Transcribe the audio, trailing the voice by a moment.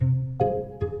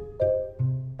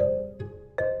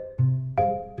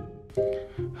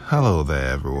Hello there,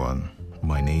 everyone.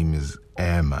 My name is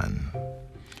Airman,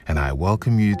 and I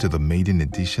welcome you to the maiden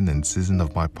edition and season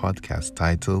of my podcast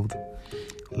titled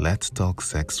Let's Talk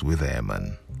Sex with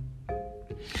Airman.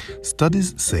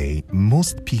 Studies say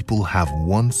most people have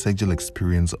one sexual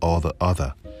experience or the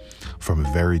other from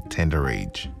a very tender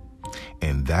age,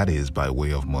 and that is by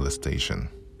way of molestation.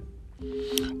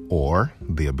 Or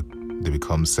they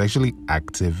become sexually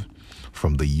active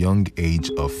from the young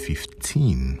age of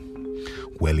 15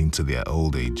 well into their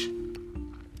old age.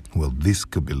 Well, this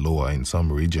could be lower in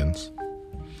some regions.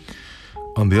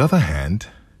 On the other hand,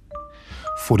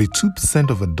 42%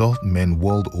 of adult men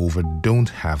world over don't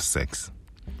have sex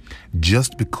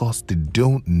just because they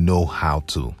don't know how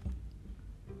to.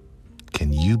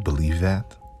 Can you believe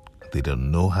that? They don't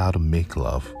know how to make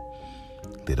love.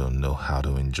 They don't know how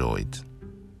to enjoy it.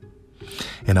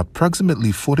 And approximately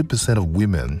 40% of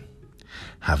women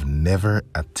have never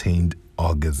attained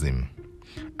orgasm,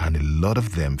 and a lot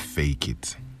of them fake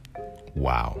it.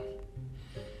 Wow.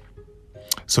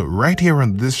 So right here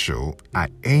on this show, I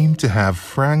aim to have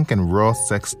frank and raw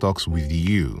sex talks with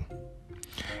you.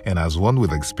 And as one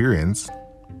with experience,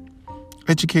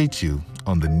 educate you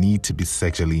on the need to be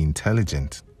sexually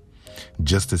intelligent,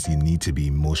 just as you need to be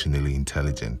emotionally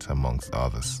intelligent, amongst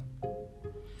others.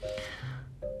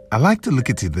 I like to look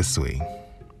at it this way.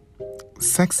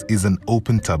 Sex is an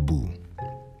open taboo.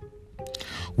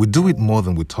 We do it more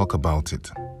than we talk about it.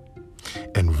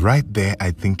 And right there,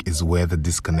 I think, is where the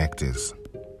disconnect is.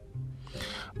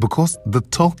 Because the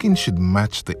talking should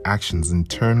match the actions in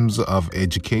terms of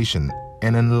education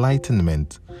and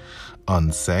enlightenment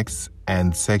on sex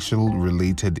and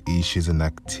sexual-related issues and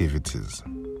activities.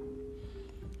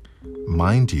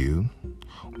 Mind you,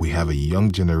 we have a young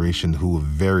generation who are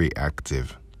very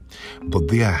active, but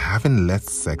they are having less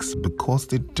sex because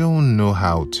they don't know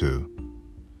how to.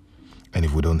 And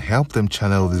if we don't help them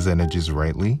channel these energies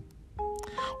rightly,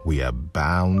 we are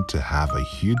bound to have a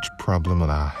huge problem on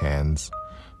our hands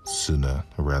sooner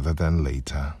rather than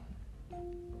later.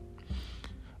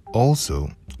 Also,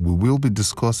 we will be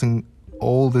discussing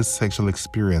all these sexual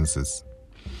experiences,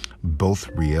 both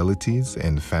realities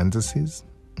and fantasies,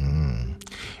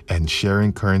 and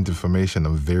sharing current information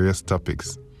on various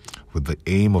topics with the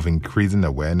aim of increasing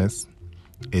awareness,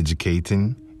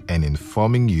 educating, and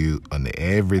informing you on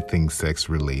everything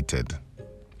sex-related.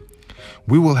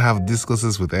 We will have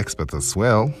discussions with experts as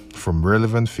well from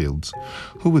relevant fields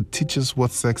who will teach us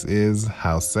what sex is,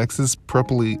 how sex is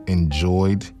properly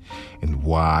enjoyed, and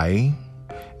why.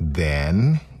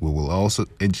 Then we will also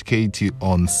educate you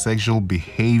on sexual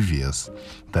behaviors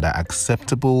that are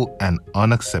acceptable and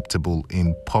unacceptable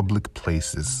in public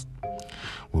places.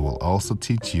 We will also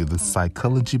teach you the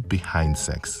psychology behind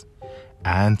sex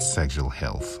and sexual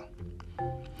health.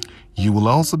 You will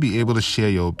also be able to share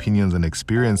your opinions and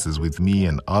experiences with me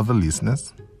and other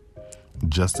listeners,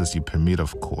 just as you permit,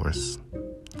 of course.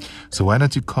 So why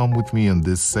don't you come with me on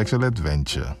this sexual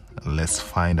adventure and let's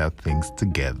find out things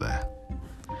together.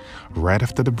 Right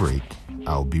after the break,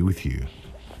 I'll be with you.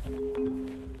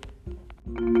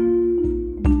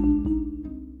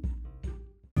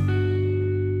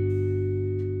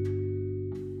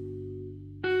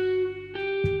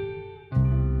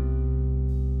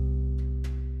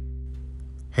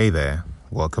 Hey there,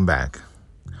 welcome back.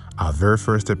 Our very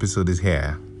first episode is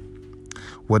here.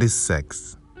 What is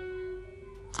sex?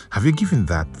 Have you given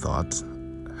that thought?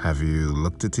 Have you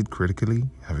looked at it critically?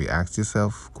 Have you asked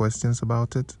yourself questions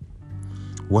about it?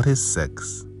 What is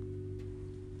sex?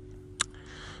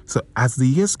 So as the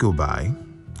years go by,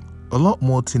 a lot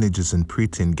more teenagers and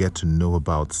preteens get to know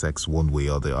about sex one way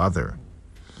or the other,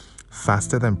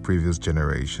 faster than previous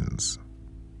generations.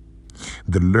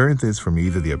 They learn this from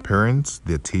either their parents,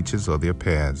 their teachers, or their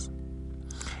peers.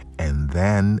 And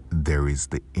then there is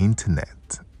the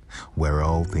internet, where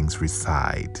all things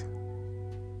reside.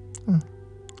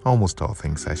 Almost all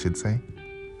things, I should say.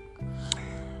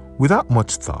 Without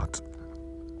much thought,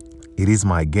 it is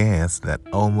my guess that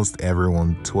almost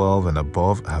everyone 12 and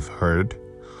above have heard,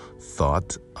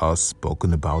 thought, or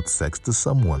spoken about sex to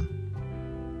someone.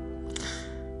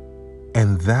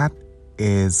 And that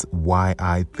is why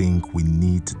I think we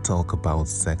need to talk about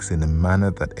sex in a manner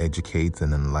that educates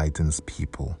and enlightens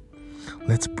people.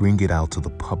 Let's bring it out to the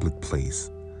public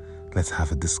place. Let's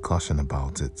have a discussion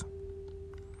about it.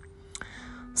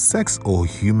 Sex or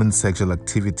human sexual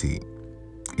activity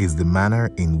is the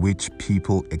manner in which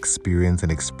people experience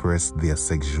and express their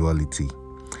sexuality,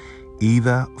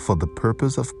 either for the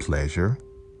purpose of pleasure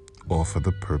or for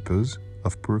the purpose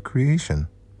of procreation,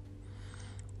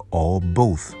 or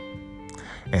both.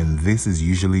 And this is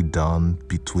usually done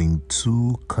between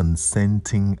two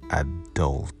consenting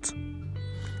adults.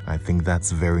 I think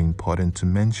that's very important to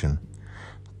mention.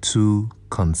 Two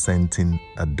consenting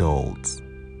adults.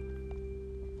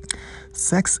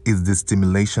 Sex is the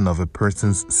stimulation of a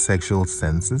person's sexual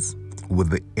senses with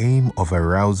the aim of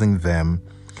arousing them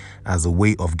as a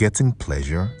way of getting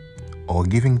pleasure or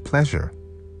giving pleasure.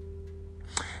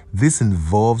 This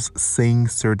involves saying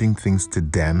certain things to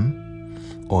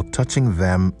them or touching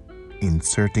them in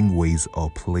certain ways or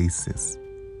places.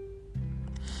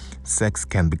 Sex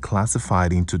can be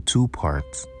classified into two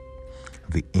parts,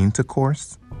 the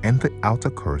intercourse and the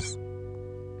outer course.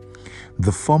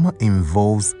 The former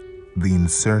involves the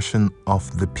insertion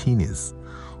of the penis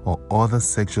or other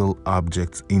sexual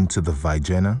objects into the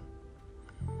vagina,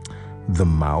 the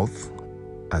mouth,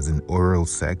 as in oral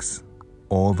sex,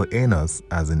 or the anus,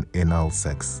 as in anal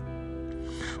sex,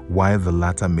 while the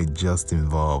latter may just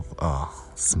involve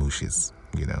smooshes,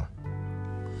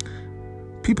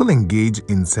 People engage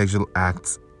in sexual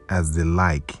acts as they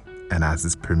like and as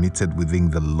is permitted within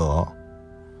the law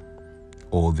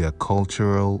or their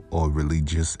cultural or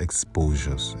religious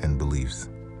exposures and beliefs.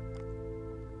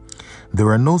 There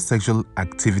are no sexual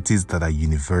activities that are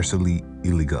universally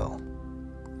illegal.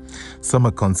 Some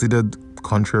are considered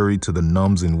contrary to the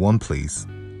norms in one place,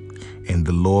 and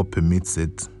the law permits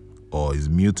it or is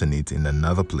muting it in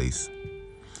another place.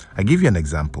 I give you an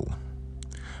example.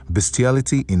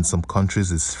 Bestiality in some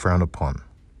countries is frowned upon,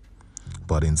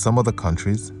 but in some other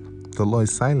countries, the law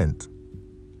is silent.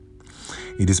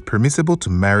 It is permissible to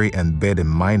marry and bed a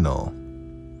minor,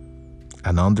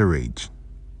 an underage,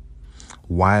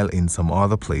 while in some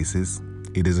other places,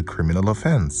 it is a criminal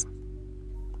offense.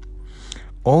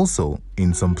 Also,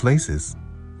 in some places,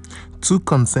 two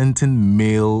consenting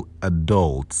male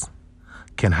adults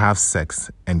can have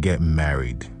sex and get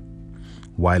married,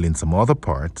 while in some other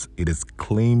parts, it is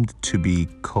claimed to be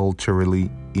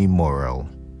culturally immoral.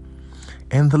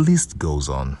 And the list goes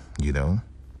on,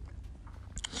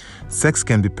 Sex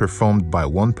can be performed by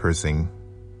one person,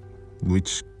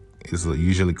 which is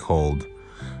usually called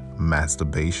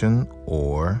masturbation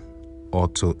or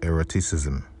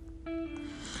autoeroticism,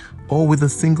 or with a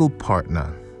single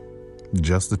partner,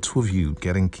 just the two of you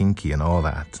getting kinky and all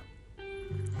that.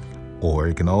 Or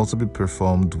it can also be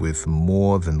performed with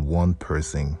more than one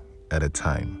person at a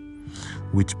time,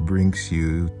 which brings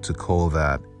you to call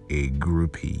that a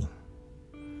groupie.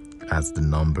 As the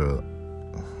number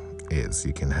is,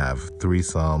 you can have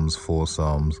threesomes,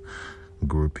 foursomes,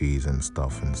 groupies, and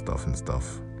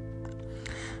stuff.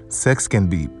 Sex can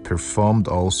be performed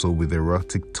also with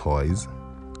erotic toys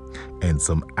and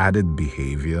some added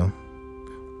behavior,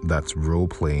 that's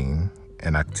role-playing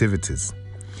and activities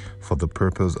for the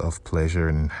purpose of pleasure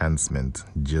and enhancement,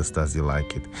 just as you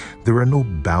like it. There are no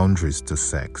boundaries to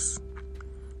sex.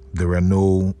 There are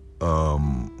no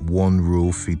one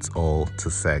rule fits all to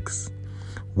sex.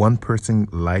 One person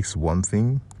likes one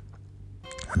thing,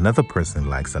 another person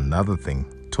likes another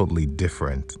thing, totally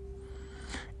different.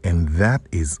 And that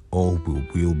is all we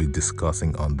will be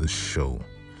discussing on this show.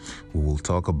 We will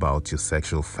talk about your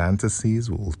sexual fantasies.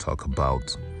 We will talk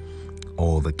about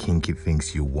all the kinky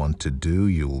things you want to do.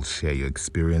 You will share your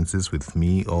experiences with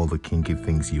me, all the kinky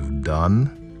things you've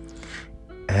done,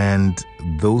 and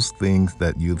those things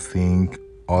that you think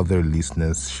other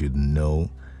listeners should know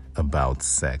about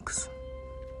sex.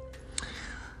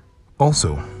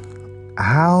 Also,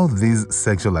 how these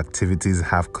sexual activities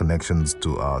have connections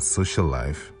to our social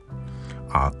life,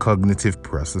 our cognitive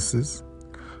processes,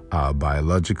 our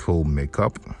biological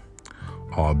makeup,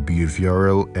 our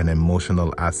behavioral and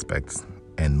emotional aspects,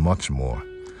 and much more,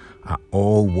 are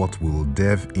all what we'll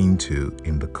delve into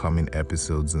in the coming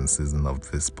episodes and season of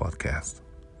this podcast.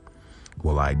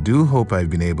 Well, I do hope I've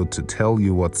been able to tell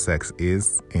you what sex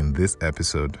is in this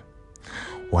episode.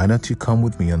 Why not you come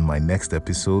with me on my next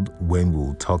episode when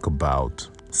we'll talk about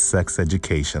sex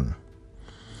education,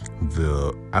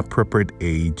 the appropriate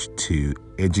age to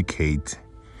educate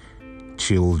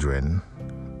children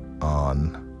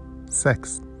on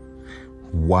sex,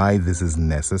 why this is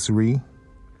necessary,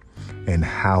 and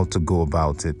how to go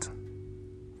about it.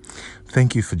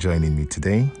 Thank you for joining me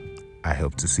today. I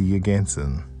hope to see you again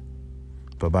soon.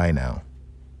 Bye-bye now.